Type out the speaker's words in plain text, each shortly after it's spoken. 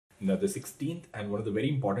Now the 16th and one of the very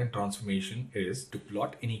important transformation is to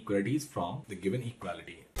plot inequalities from the given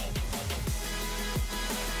equality.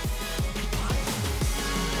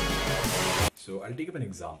 So I'll take up an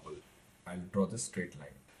example. I'll draw this straight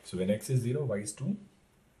line. So when x is 0, y is 2,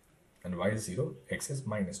 and y is 0, x is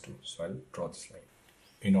minus 2. So I'll draw this line.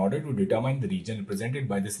 In order to determine the region represented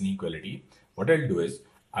by this inequality, what I'll do is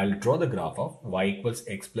I'll draw the graph of y equals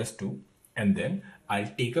x plus 2, and then I'll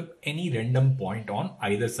take up any random point on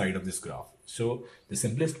either side of this graph. So the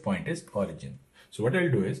simplest point is origin. So what I'll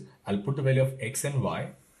do is I'll put the value of x and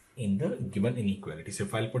y in the given inequality. So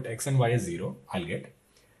if I'll put x and y as 0, I'll get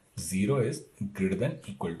 0 is greater than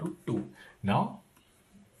equal to 2. Now,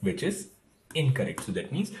 which is incorrect. So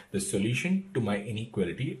that means the solution to my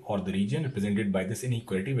inequality or the region represented by this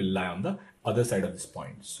inequality will lie on the other side of this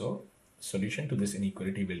point. So solution to this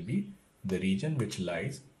inequality will be the region which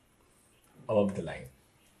lies above the line.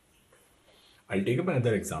 I'll take up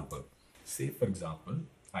another example. Say for example,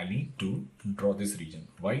 I need to draw this region.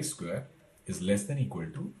 Y square is less than equal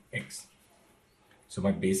to x. So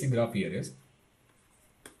my basic graph here is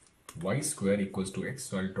y square equals to x.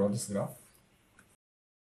 So I'll draw this graph.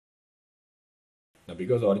 Now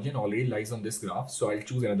because origin already lies on this graph, so I'll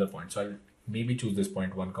choose another point. So I'll maybe choose this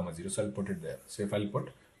point 1, 0. So I'll put it there. So if I'll put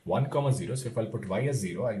 1, 0, so if I'll put y as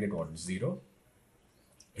 0, I'll get what? 0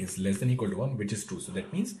 is less than equal to 1, which is true. So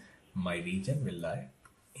that means my region will lie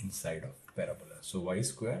inside of parabola. So y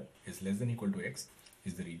square is less than equal to x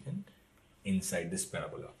is the region inside this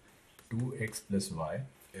parabola. 2x plus y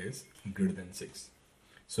is greater than 6.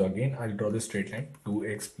 So again, I'll draw the straight line.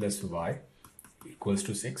 2x plus y equals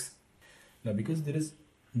to 6. Now because there is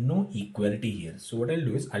no equality here, so what I'll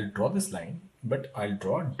do is I'll draw this line, but I'll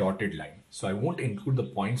draw a dotted line. So I won't include the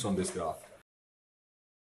points on this graph.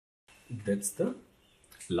 That's the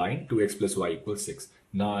line 2x plus y equals 6.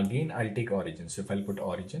 Now again, I'll take origin. So if I'll put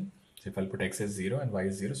origin, so if I'll put x as 0 and y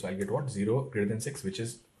is 0, so I'll get what? 0 greater than 6, which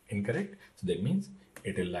is incorrect. So that means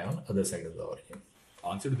it will lie on other side of the origin.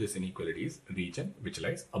 Answer to this inequality is region which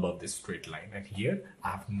lies above this straight line. And here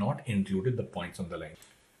I have not included the points on the line.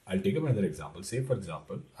 I'll take up another example. Say for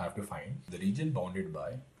example, I have to find the region bounded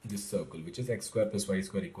by this circle, which is x square plus y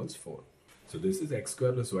square equals 4. So this is x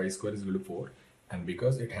square plus y square is equal to 4. And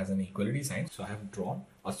because it has an equality sign, so I have drawn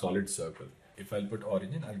a solid circle. If I'll put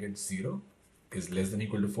origin, I'll get 0 is less than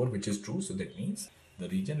equal to 4, which is true. So that means the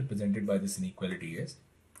region represented by this inequality is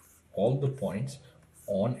all the points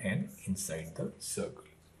on and inside the circle.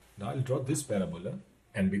 Now I'll draw this parabola,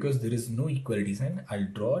 and because there is no equality sign, I'll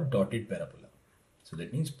draw a dotted parabola. So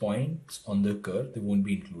that means points on the curve, they won't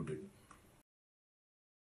be included.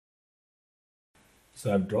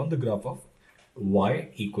 So I've drawn the graph of y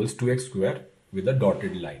equals 2x square with a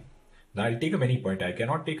dotted line. Now I'll take up any point. I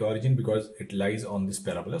cannot take origin because it lies on this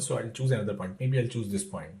parabola. So I'll choose another point. Maybe I'll choose this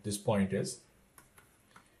point. This point is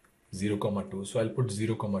 0, 2. So I'll put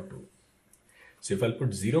 0, 2. So if I'll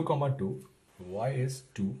put 0, 2, y is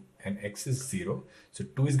 2 and x is 0. So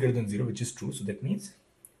 2 is greater than 0, which is true. So that means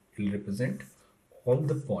it will represent all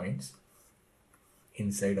the points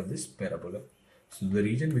inside of this parabola. So the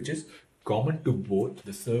region which is common to both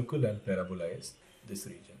the circle and parabola is this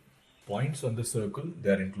region. Points on the circle, they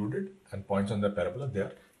are included, and points on the parabola, they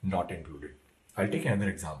are not included. I'll take another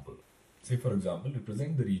example. Say for example,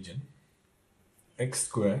 represent the region x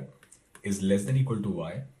square is less than equal to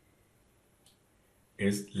y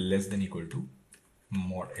is less than equal to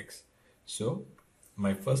mod x. So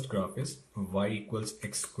my first graph is y equals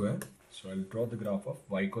x square. So I'll draw the graph of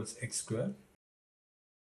y equals x square.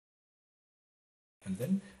 And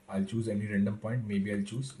then I'll choose any random point. Maybe I'll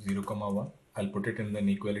choose 0, 1. I'll put it in the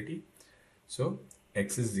inequality. So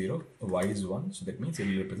x is 0, y is 1. So that means it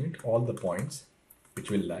will represent all the points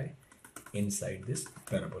which will lie inside this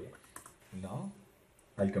parabola. Now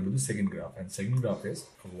I'll come to the second graph, and second graph is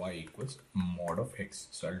y equals mod of x.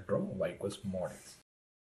 So I'll draw y equals mod x.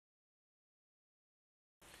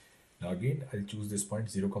 Now again, I'll choose this point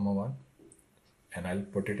 0, 1, and I'll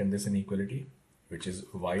put it in this inequality, which is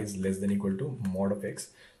y is less than equal to mod of x.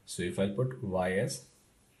 So if I'll put y as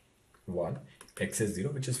 1, x as 0,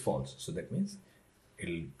 which is false. So that means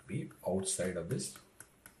it'll be outside of this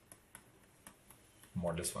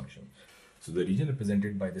modulus function. So the region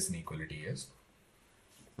represented by this inequality is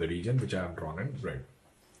the region which I have drawn in red.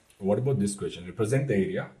 What about this question? Represent the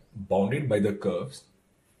area bounded by the curves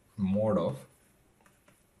mod of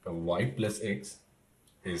y plus x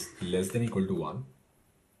is less than equal to 1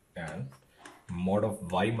 and mod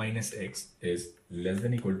of y minus x is less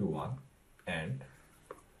than equal to 1 and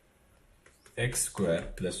x square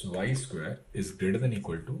plus y square is greater than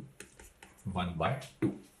equal to 1 by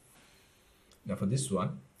 2. Now for this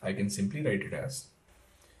one, I can simply write it as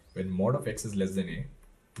When mod of x is less than a,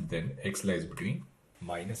 then x lies between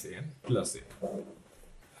minus a and plus a.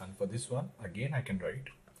 And for this one, again I can write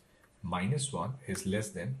minus 1 is less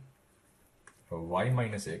than y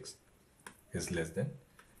minus x is less than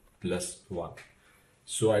plus 1.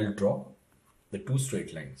 So I'll draw the two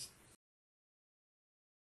straight lines.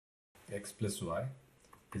 X plus y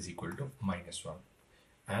is equal to minus 1.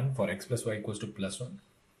 And for x plus y equals to plus 1.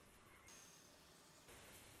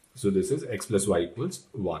 So this is x plus y equals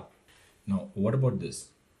 1. Now what about this?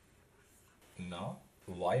 Now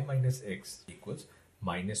y minus x equals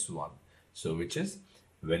minus 1. So which is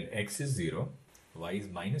when x is 0, y is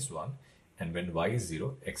minus 1, and when y is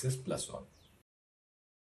 0, x is plus 1.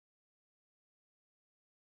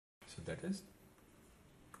 So that is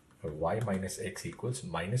y minus x equals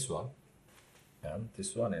minus 1, and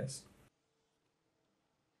this one is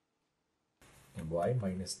y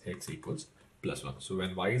minus x equals plus 1. So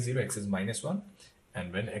when y is 0, x is minus 1,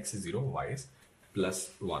 and when x is 0, y is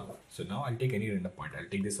plus 1. So now I'll take any random point. I'll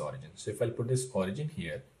take this origin. So if I'll put this origin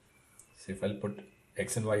here, so if I'll put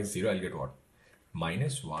x and y is 0, I'll get what?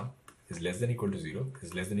 Minus 1 is less than equal to 0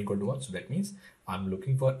 is less than equal to 1. So that means I'm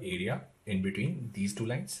looking for area in between these two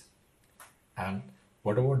lines. And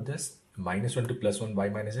what about this? Minus 1 to plus 1 y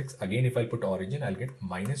minus x. Again, if I put origin, I'll get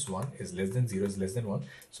minus 1 is less than 0 is less than 1.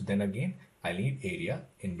 So then again, I need area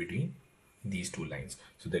in between these two lines.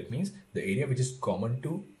 So that means the area which is common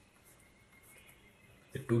to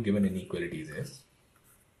the two given inequalities is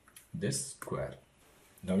this square.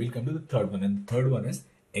 Now we'll come to the third one, and the third one is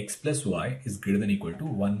x plus y is greater than equal to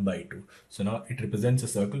 1 by 2. So now it represents a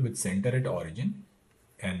circle with center at origin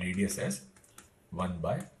and radius as 1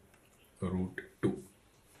 by root 2.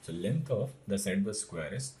 So length of the side of the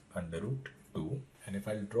square is under root 2, and if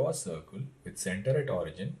I'll draw a circle with center at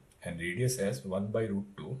origin and radius as 1 by root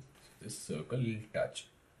 2, this circle will touch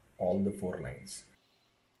all the four lines.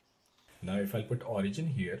 Now if I'll put origin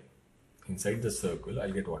here inside the circle,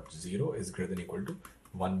 I'll get what? 0 is greater than equal to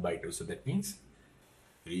 1 by 2. So that means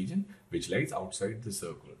region which lies outside the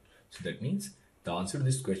circle. So that means the answer to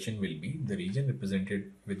this question will be the region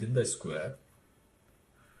represented within the square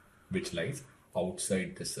which lies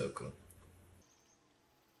outside the circle.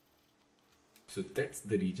 So that's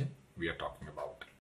the region we are talking about.